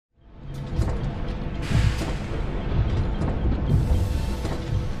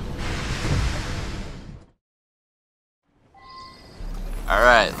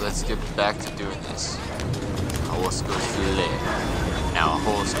Alright, let's get back to doing this. A horse goes to the left. Now a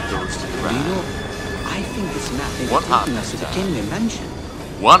horse goes to the Do you right. know, I think this map may be One hop taking us to this the time. Kenway mansion.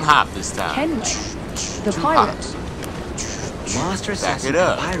 One hop this time. Kenway? The Two pirate? hops. Master Back assassin it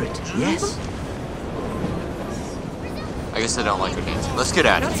up. pirate, yes. I guess I don't like her dancing. Let's get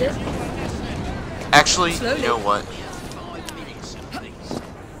out of That's here. it. Actually, Slowly. you know what?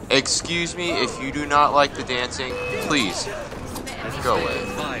 Excuse me, if you do not like the dancing, please go away.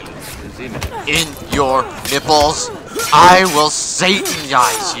 In your nipples, I will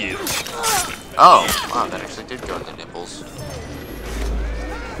Satanize you. Oh, wow, that actually did go in the nipples.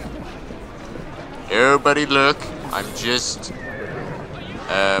 Everybody look, I'm just,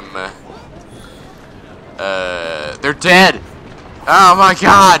 they're dead. Oh my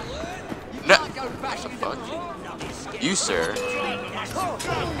god. No. What the fuck? You, sir,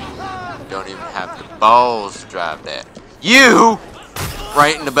 don't even have the balls to drive that. You!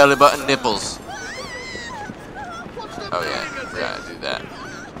 Right in the belly button nipples. Oh yeah, forgot to do that.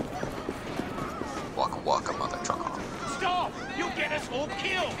 Waka waka, mother trucker. Stop! You'll get us all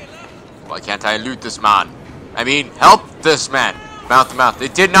killed! Why can't I loot this man? I mean, help this man. Mouth to mouth.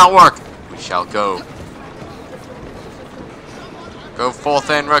 It did not work. We shall go. Go forth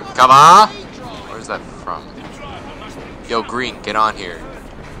and recover. Where's that from? Yo, Green, get on here.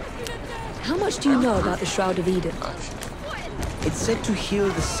 How much do you know about the Shroud of Eden? Oh, shit. It's said to heal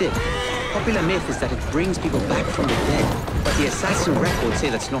the sick. Popular myth is that it brings people back from the dead, but the assassin records say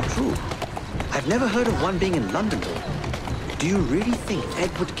that's not true. I've never heard of one being in London though. Do you really think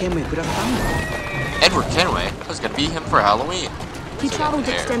Edward Kenway could have found it? Edward Kenway? I was gonna be him for Halloween. He travelled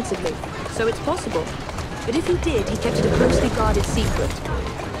There. extensively, so it's possible. But if he did, he kept it a closely guarded secret.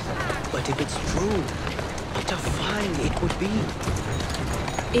 But if it's true, what a find it would be.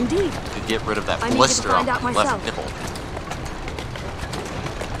 Indeed. To get rid of that I need to blister on find out the myself. left nipple.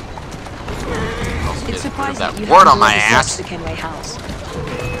 Also It's get rid of surprising that you wart haven't on my already ass. searched the Kenway house.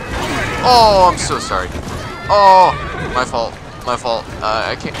 Oh, I'm so sorry. Oh, my fault. My fault.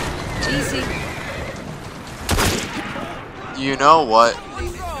 I can't. Easy. You know what?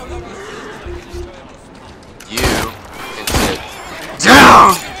 You can sit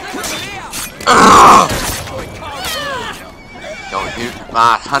down! Ugh! Don't you,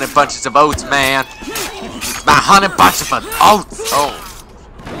 my honey bunches of oats, man. My honey bunches of oats! Oh.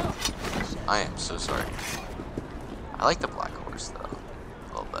 I am so sorry. I like the black horse, though.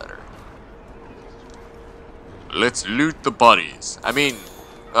 A little better. Let's loot the bodies. I mean,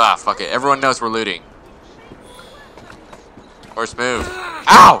 fuck it. Everyone knows we're looting. Horse, move.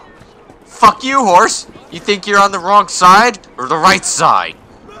 Ow! Fuck you, horse! You think you're on the wrong side or the right side?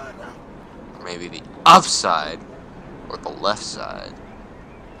 Or maybe the upside or the left side.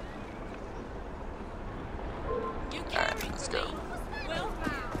 Alright, let's go.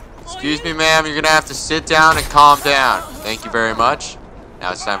 Excuse me, ma'am, you're gonna have to sit down and calm down. Thank you very much.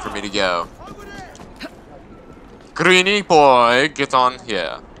 Now it's time for me to go. Greeny boy, get on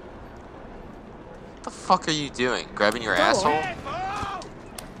here. What the fuck are you doing? Grabbing your asshole? What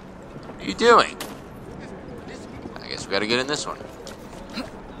are you doing? I guess we gotta get in this one.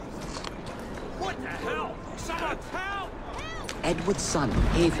 What the hell? Someone's help! Edward's son,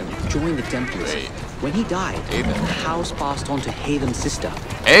 Haven, joined the Templars. Wait. When he died, Haven? the house passed on to Haven's sister.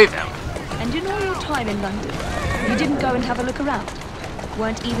 Hey, them. And in all your time in London, you didn't go and have a look around?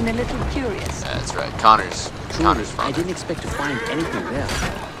 Weren't even a little curious? That's right. Connor's Truly, from I it. didn't expect to find anything there.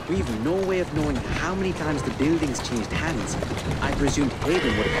 We've no way of knowing how many times the buildings changed hands. I presumed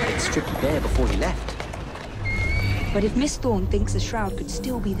Haven would have got it stripped bare before he left. But if Miss Thorne thinks the Shroud could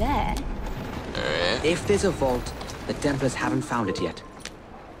still be there... Alright. If there's a vault, the Templars haven't found it yet.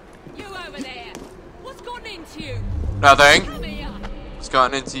 You over there! What's gotten into you? Nothing. Come here! What's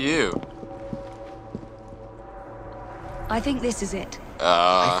gotten into you? I think this is it.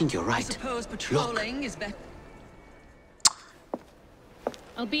 I think you're right. Suppose patrolling is better.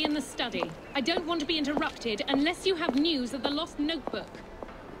 I'll be in the study. I don't want to be interrupted unless you have news of the lost notebook.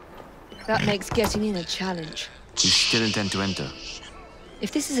 That makes getting in a challenge. You still intend to enter?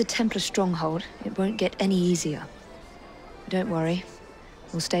 If this is a Templar stronghold, it won't get any easier. Don't worry.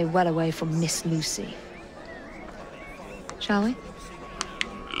 We'll stay well away from Miss Lucy. Shall we?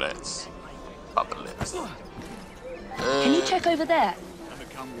 Let's pop the lips. Can you check over there?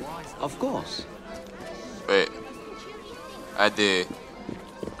 Of course. Wait. I did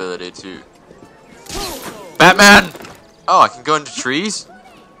ability to. Batman! Oh, I can go into trees?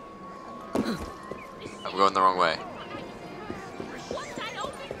 I'm going the wrong way.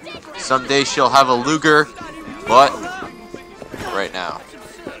 Someday she'll have a Luger, but right now.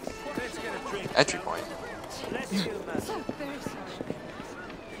 Entry point.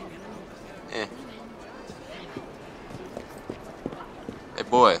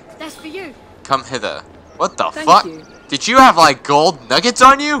 Boy, That's for you. come hither. What the Thank fuck? you. Did you have like gold nuggets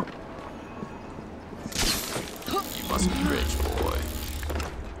on you? You must be rich, boy.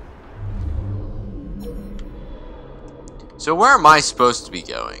 So where am I supposed to be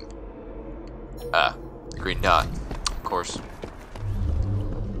going? The green dot, of course.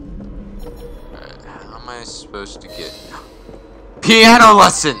 Alright, how am I supposed to get... Piano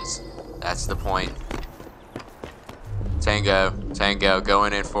lessons! That's the point. Tango, Tango,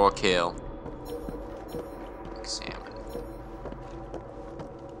 going in for a kill. Examine.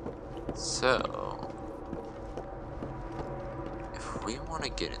 So, if we want to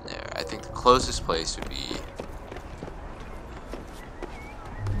get in there, I think the closest place would be...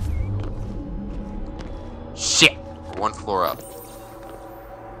 Shit! We're one floor up.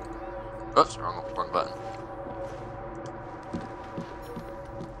 Oops, wrong button.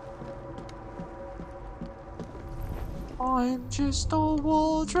 I'm just a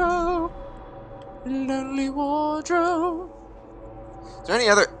wardrobe, lonely wardrobe. Is there any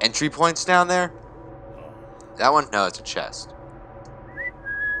other entry points down there? That one? No, it's a chest.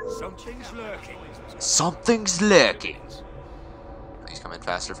 Something's lurking. Something's lurking. Please come in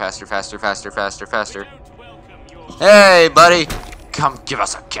faster, faster, faster, faster, faster, faster. Don't welcome your Hey, buddy, come give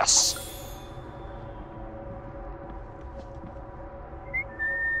us a kiss.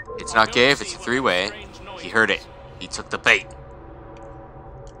 It's not gay if it's a three-way. He heard it. He took the bait.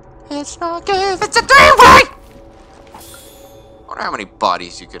 It's not gay if it's a three-way! I wonder how many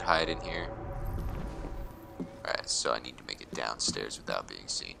bodies you could hide in here. Alright, so I need to make it downstairs without being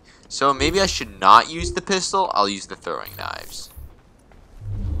seen. So maybe I should not use the pistol. I'll use the throwing knives.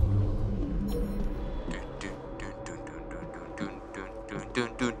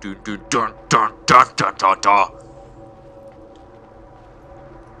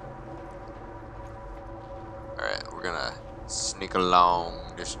 Alright, we're gonna sneak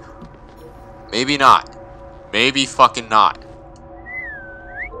along. Just maybe not. Maybe fucking not.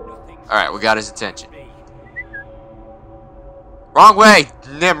 Alright, we got his attention. Wrong way,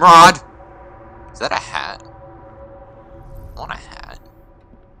 Nimrod! Is that a hat? I want a hat.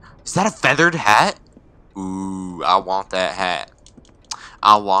 Is that a feathered hat? Ooh, I want that hat.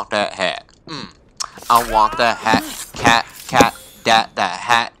 I want that hat. I want that hat. Cat, cat, that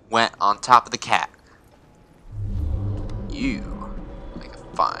hat went on top of the cat. You make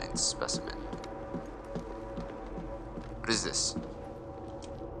a fine specimen. What is this?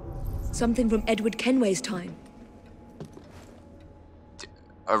 Something from Edward Kenway's time.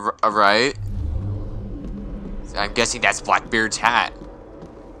 Right? I'm guessing that's Blackbeard's hat. You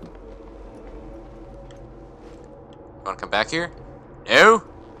wanna come back here? No?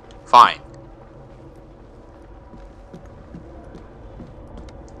 Fine.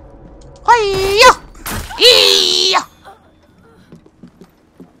 Hi-ya! Ee-ya!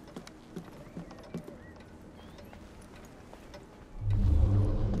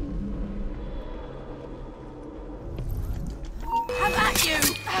 How about you?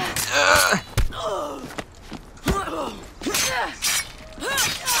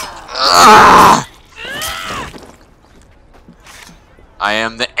 I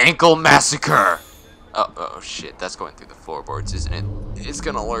am the ankle massacre. Oh shit, that's going through the floorboards, isn't it? It's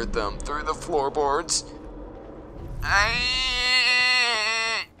gonna alert them through the floorboards. I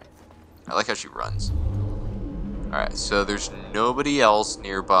like how she runs. Alright, so there's nobody else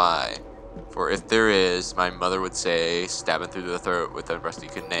nearby. For if there is, my mother would say, stab him through the throat with a rusty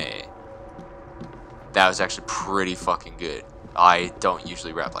kunai. That was actually pretty fucking good. I don't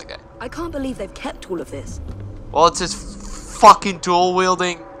usually rap like that. I can't believe they've kept all of this. Well, it's his fucking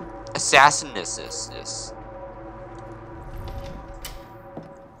dual-wielding assassinness.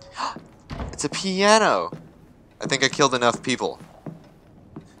 It's a piano. I think I killed enough people.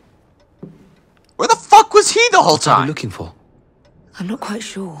 Where the fuck was he the whole What are time? you looking for? I'm not quite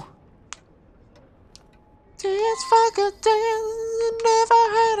sure. Dance for good dance, you never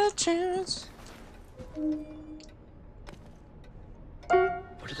had a chance.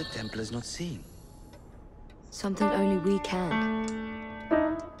 What are the Templars not seeing? Something only we can.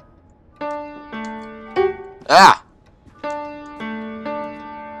 Ah!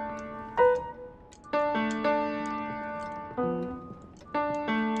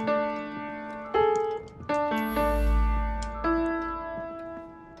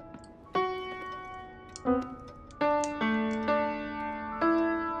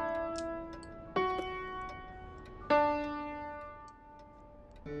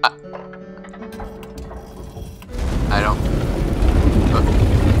 I don't...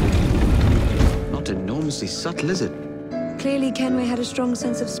 Not enormously subtle, is it? Clearly Kenway had a strong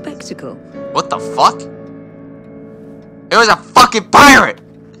sense of spectacle. What the fuck? It was a fucking fucking pirate!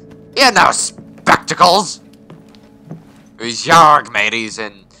 He had no spectacles! He's yarg, mateys,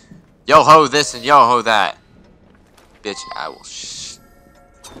 and yo-ho this and yo-ho that. Bitch, I will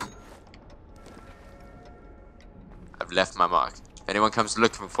I've left my mark. If anyone comes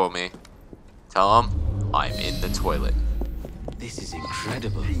looking for me, tell them I'm in the toilet. This is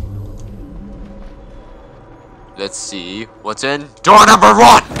incredible. Let's see what's in door number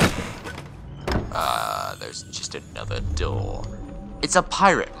 1! There's just another door. It's a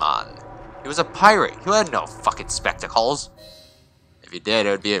pirate, man. He was a pirate. He had no fucking spectacles. If he did, it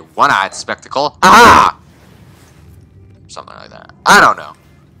would be a one-eyed spectacle. Ah! Something like that. I don't know.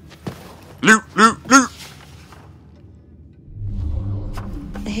 Loot, loot, loot!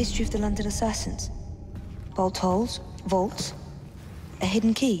 The history of the London assassins. Bolt holes, vaults, a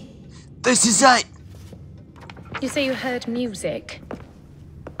hidden key. This is it! You say you heard music?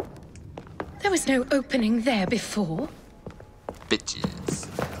 There was no opening there before. Bitches.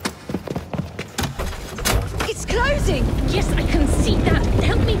 It's closing! Yes, I can see that.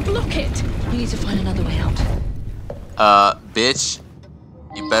 Help me block it. We need to find another way out. Bitch.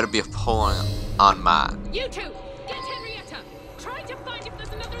 You better be pulling on mine. You two, get Henrietta. Try to find if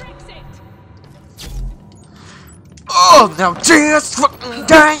there's another exit. Oh, now dance! Fucking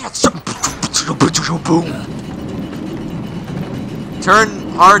dance! Boom! Turn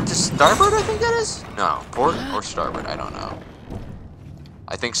hard to starboard, I think that is? No, port or starboard, I don't know.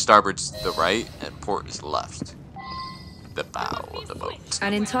 I think starboard's the right and port is left. The bow of the boat.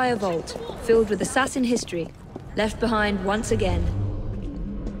 An entire vault, filled with assassin history, left behind once again.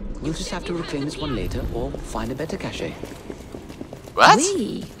 We'll just have to reclaim this one later, or find a better cache. What?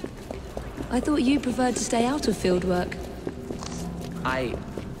 We? I thought you preferred to stay out of field work. I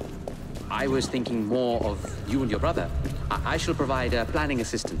was thinking more of you and your brother. I shall provide planning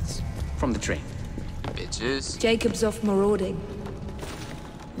assistance from the train. Bitches. Jacob's off marauding.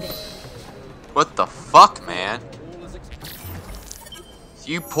 What the fuck, man?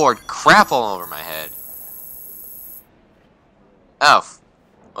 You poured crap all over my head. Oh.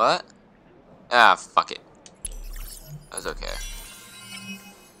 What? Ah, fuck it. That was okay.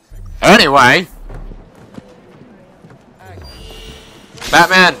 Anyway.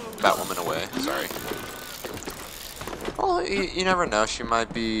 Batman! Batwoman away. Sorry. Well, you never know. She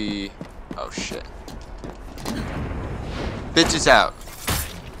might be... Oh, shit. Bitch is out.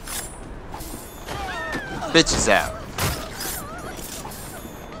 Bitch is out.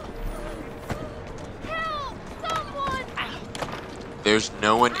 There's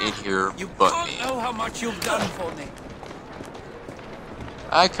no one in here but me. You don't know how much you've done for me.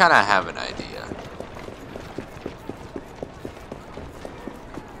 I kind of have an idea.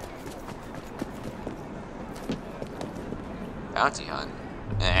 Bounty hunt?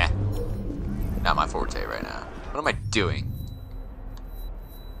 Eh. Not my forte right now. What am I doing?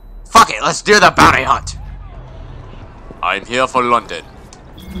 Fuck it, let's do the bounty hunt! I'm here for London.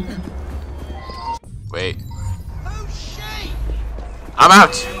 Wait. I'm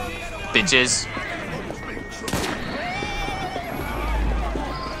out! Bitches.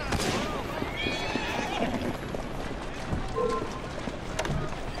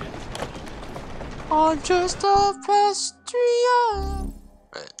 I'm just a pedestrian.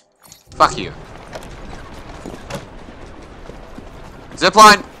 Right. Fuck you.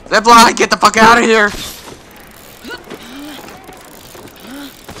 Zipline! Zipline! Get the fuck out of here!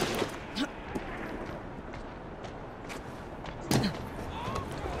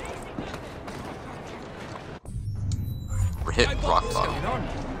 We're hitting rock bottom.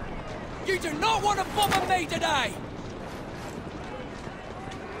 You do not want to bother me today!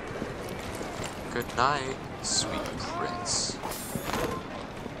 Good night, sweet prince.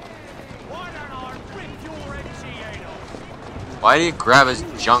 Why don't I rip your head off? Why did he grab his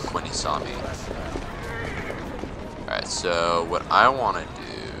junk when he saw me? Alright, so what I want to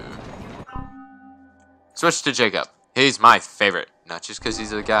do... Switch to Jacob. He's my favorite. Not just because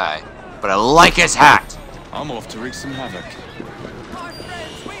he's a guy, but I like his hat! I'm off to wreak some havoc. My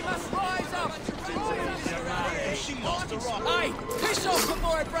friends, we must rise up! Hey, piss off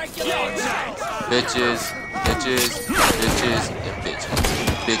before I break your legs! Bitches, bitches, bitches, and bitches.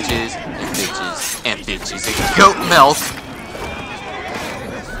 Bitches, and bitches, and bitches, and goat milk!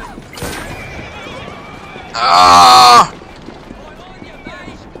 Ah!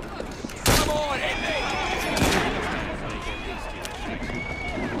 Come on, hit me!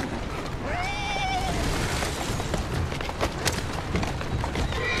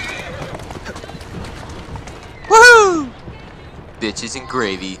 Woohoo! Bitches and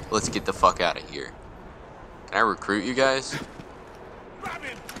gravy. Let's get the fuck out of here. Can I recruit you guys? Grab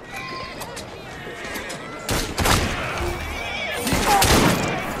him!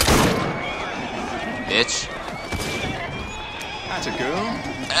 Bitch. That's a girl.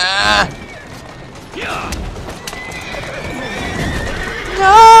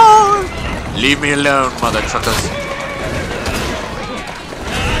 No! Leave me alone, mother truckers.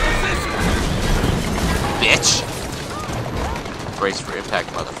 Bitch. Brace for impact,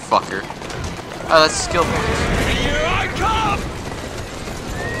 motherfucker. Oh, that's skill points. Here I come!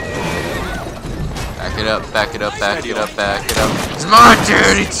 Back it up, back it up, back it up, back it up. It's my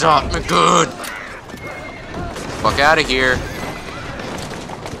dude, he taught me good. Fuck out of here.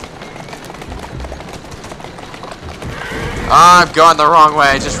 I'm going the wrong way,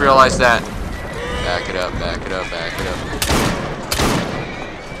 I just realized that. Back it up, back it up, back it up.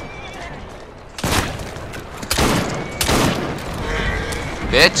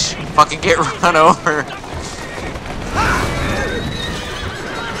 Bitch, fucking get run over.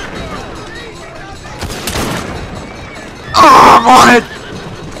 Oh, I'm on it!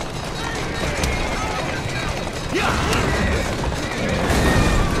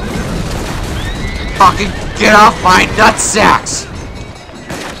 Fucking get off my nutsacks!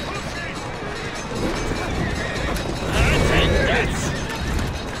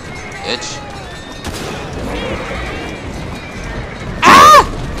 Bitch. Ah!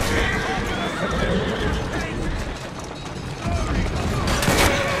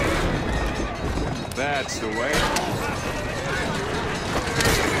 That's the way.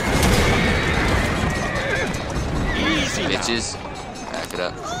 Easy now. Bitches. Back it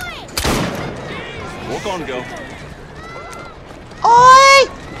up. Walk on, girl. Oi!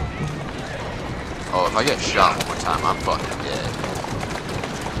 Oh, if I get shot one more time, I'm fucking dead.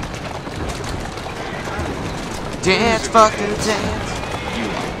 Dance, fucking dance.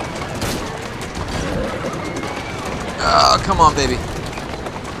 Oh, come on, baby.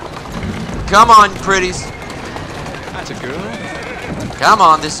 Come on, pretties. That's a girl. Come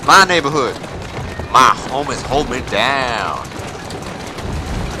on, this is my neighborhood. My home is holding me down.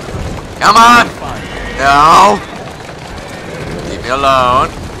 Come on! No! Leave me alone.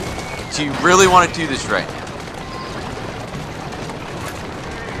 Do you really want to do this right now?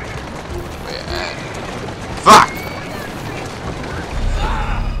 Wait, fuck!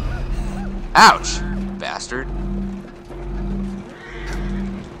 Ouch! Bastard.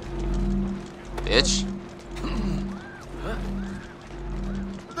 Bitch.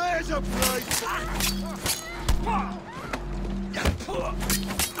 There's a place.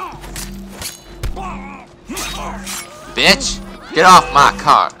 Bitch! Get off my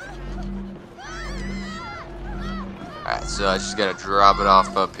car! Alright, so I just gotta drop it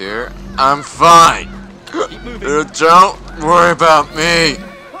off up here. I'm fine! Keep moving. Don't worry about me!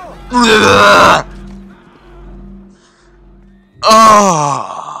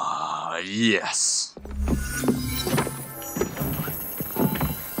 Oh, yes!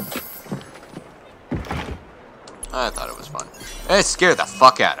 I thought it was fun. It scared the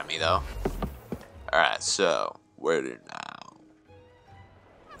fuck out of me, though. Alright, so, where to now?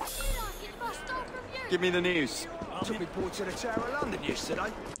 Give me the news. Took me board to the Tower of London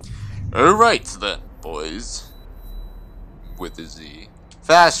yesterday. Alright then, boys. With a Z.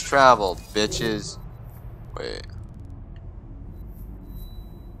 Fast travel, bitches. Wait.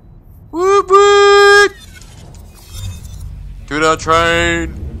 Whoop whoop! To the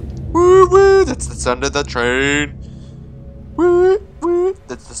train! Whoop whoop! That's the sound of the train. Whoop whoop!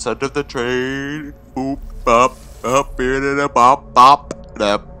 That's the sound of the train. Boop bop up here da bop bop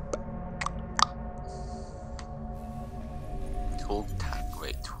up.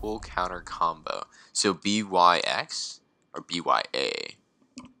 Tool counter combo. So BYX or BYA?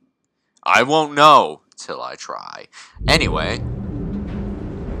 I won't know till I try. Anyway.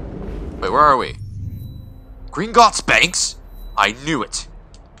 Wait, where are we? Gringotts Banks? I knew it.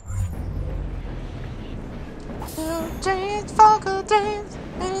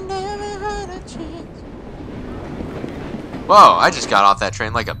 Whoa, I just got off that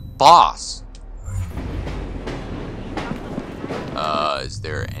train like a boss. Is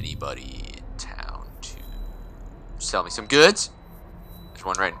there anybody in town to sell me some goods? There's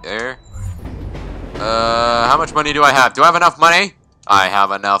one right there. How much money do I have? Do I have enough money? I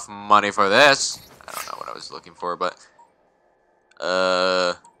have enough money for this. I don't know what I was looking for, but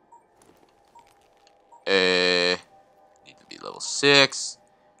need to be level 6.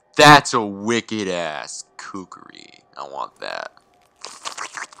 That's a wicked ass kookery. I want that.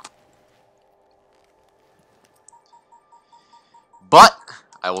 But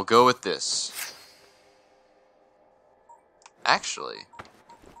I will go with this. Actually,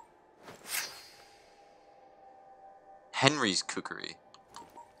 Henry's Cookery.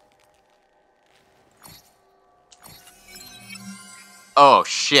 Oh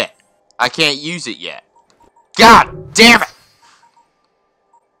shit. I can't use it yet. God damn it!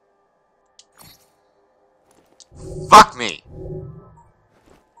 Fuck me!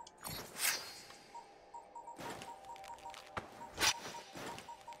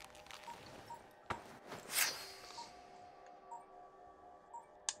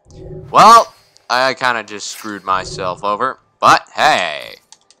 Well, I kind of just screwed myself over. But, hey!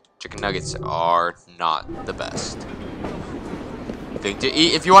 Chicken nuggets are not the best thing to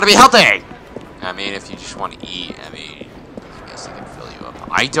eat if you want to be healthy! I mean, if you just want to eat, I mean, I guess they can fill you up.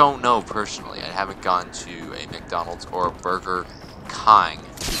 I don't know, personally. I haven't gone to a McDonald's or a Burger King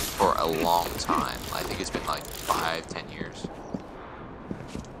for a long time. I think it's been like 5-10 years.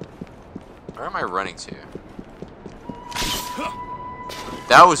 Where am I running to?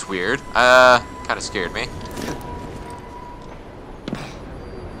 That was weird. Kind of scared me.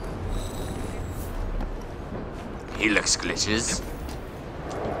 He looks glitches.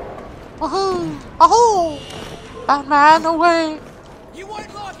 Woohoo! Woohoo! Batman away! You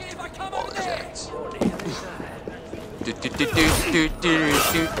won't like it if I come What over was there. that?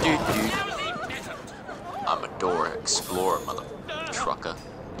 I'm a Dora Explorer, mother trucker.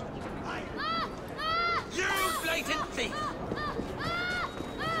 You blatant thief!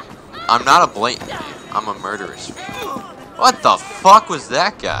 I'm not a blatant thief. I'm a murderous thief. What the fuck was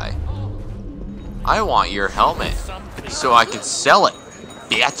that guy? I want your helmet so I can sell it,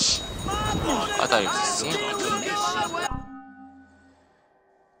 bitch. I thought he was a sandwich.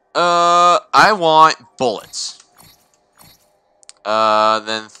 I want bullets.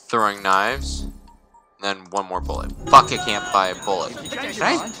 Then throwing knives. Then one more bullet. Fuck, I can't buy a bullet. Can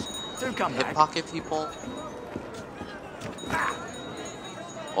I hip pocket people?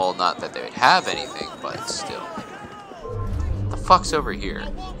 Well, not that they would have anything, but still. The fuck's over here?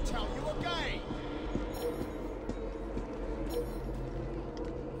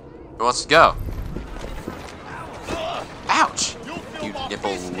 Who wants to go? Ouch! You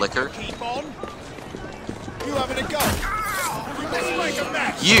nipple licker. You having a go? Let's make a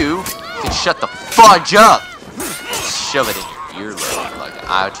match. You can shut the fudge up! Shove it in your earlobe like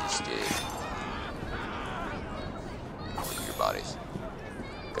I just did. Your bodies.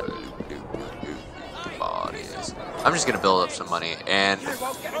 Bodies. I'm just gonna build up some money, and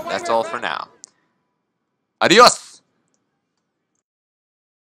that's all for now. Adios!